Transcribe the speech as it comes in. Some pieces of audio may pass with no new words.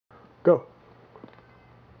Go.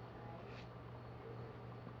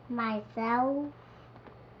 Myself.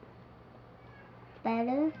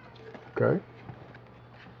 Better. Okay.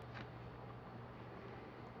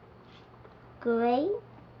 Great.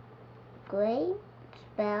 Great.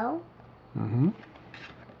 Spell. Mm-hmm.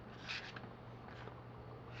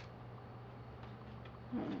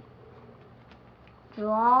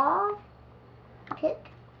 Draw. Pick.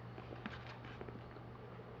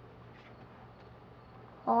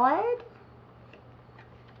 Hard.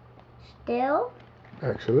 Still.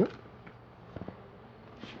 Excellent.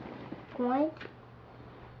 Point.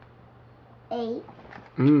 8.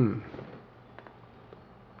 Mm.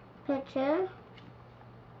 Picture.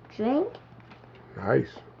 Drink. Nice.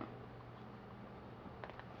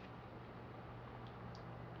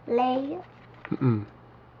 Lay. Mm-mm.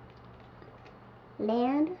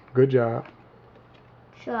 Land. Good job.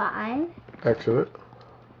 Try. Excellent.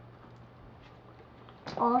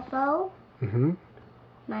 Also. Mm-hmm.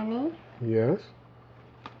 Money. Yes.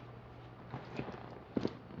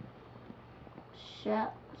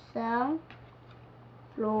 Sell.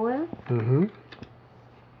 Floor. Mm-hmm.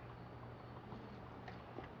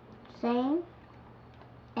 Same.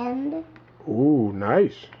 End. Ooh,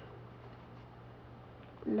 nice.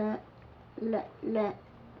 Learn.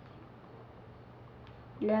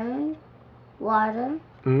 Water.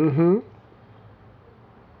 Mm-hmm.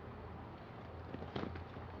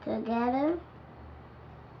 Together.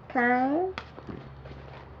 Kind.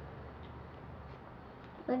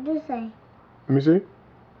 What did you say? Let me see.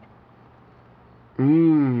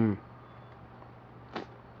 Mmm.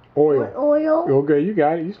 Oil. Oil. Okay, you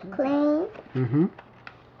got it. Clean. Mm-hmm.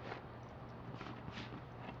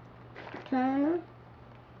 Turn.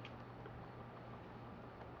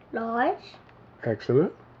 Large.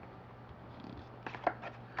 Excellent.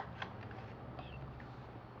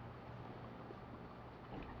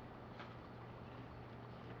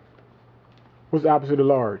 What's the opposite of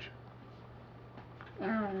large? I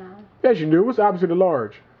don't know. Yes, you do. What's the opposite of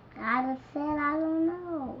large? I just said I don't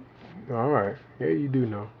know. All right. Yeah, you do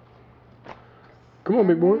know. Come on,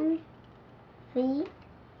 big boy. 7 feet.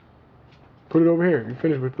 Put it over here. You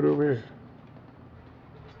finished with it. Put it over here.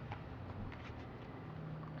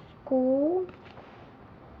 School.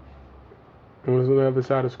 And what's on the other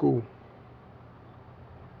side of school?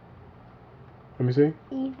 Let me see.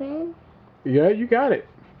 Even. Yeah, you got it.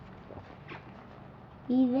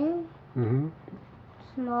 Even. Mm-hmm.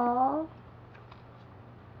 Small.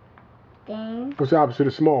 Game. What's the opposite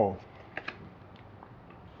of small?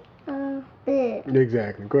 Big.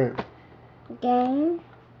 Exactly. Go ahead. Game.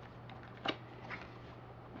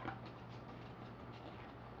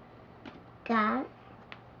 Got.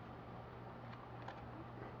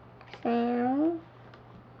 Sound.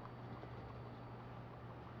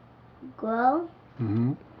 Grow.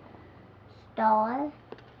 Mm-hmm. Star.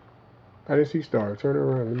 I didn't see star. Turn it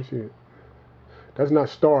around. Let me see it. That's not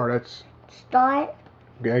star. That's... Start.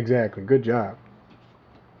 Yeah, exactly. Good job.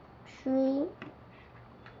 Tree.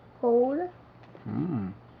 Hold.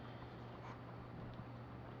 Mm.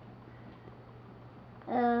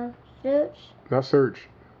 Search. Not search.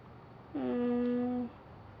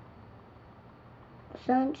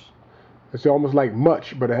 Search. It's almost like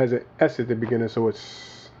much, but it has an S at the beginning, so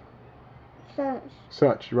it's... Search.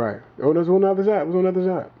 Such, right. Oh, there's one other side. What's on the other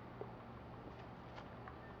side?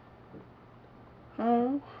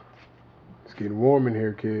 Home. It's getting warm in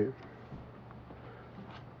here, kid.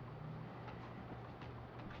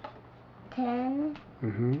 10.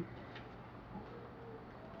 Mm-hmm.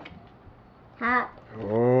 Hot.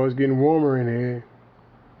 Oh, it's getting warmer in here.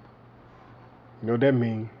 You know what that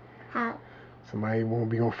means? Hot. Somebody won't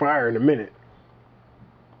be on fire in a minute.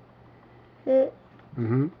 Foot.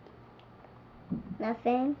 Mm-hmm.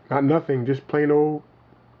 Nothing. Not nothing, just plain old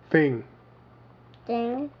thing.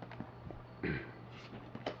 Thing.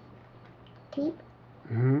 Keep.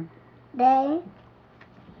 Mm-hmm. Day.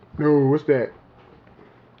 No, what's that?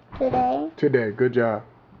 Today. Today. Good job.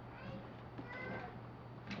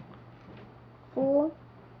 4.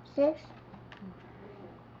 6.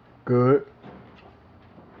 Good.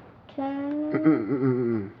 Turn.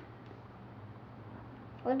 Mm-mm-mm-mm.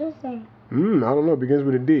 What does it say? I don't know. It begins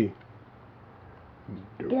with a D.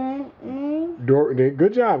 Door.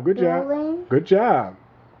 Good job. Good job. Doorway. Good job.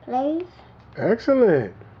 Place.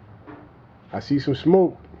 Excellent. I see some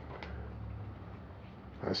smoke.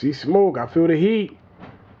 I see smoke. I feel the heat.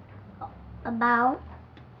 About.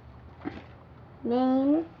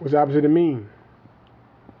 Mean. What's the opposite of mean?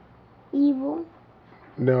 Evil.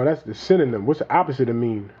 No, that's the synonym. What's the opposite of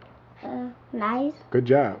mean? Nice. Good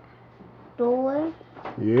job. Door.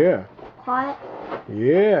 Yeah. Hot.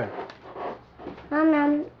 Yeah.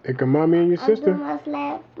 Mom, It can mommy and your I'm sister. doing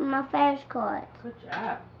my flashcards. Good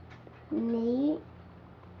job. Need,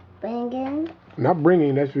 bringing, Not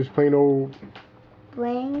bringing. That's just plain old.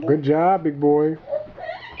 bring, Good job, big boy.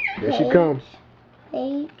 There she Page. comes.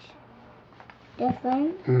 page,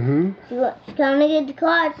 different. Mm-hmm. She's coming to get the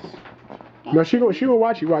cards. No, she gonna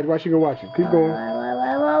watch you. Watch, she gonna watch you. Keep going.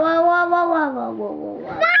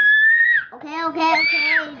 Okay.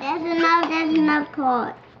 That's enough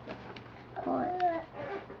cards. No,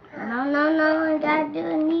 I gotta do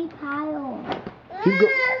a neat pile.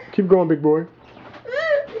 Keep going, big boy.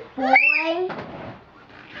 Boy.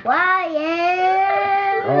 Why?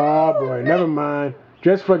 Oh boy, never mind.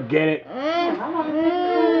 Just forget it.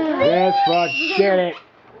 Just forget it.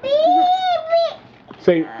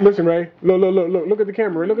 Say, listen, Ray. Look at the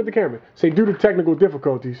camera. Look at the camera. Say, due to technical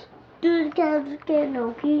difficulties, Do the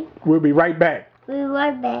karaoke. we'll be right back. We'll be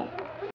right back.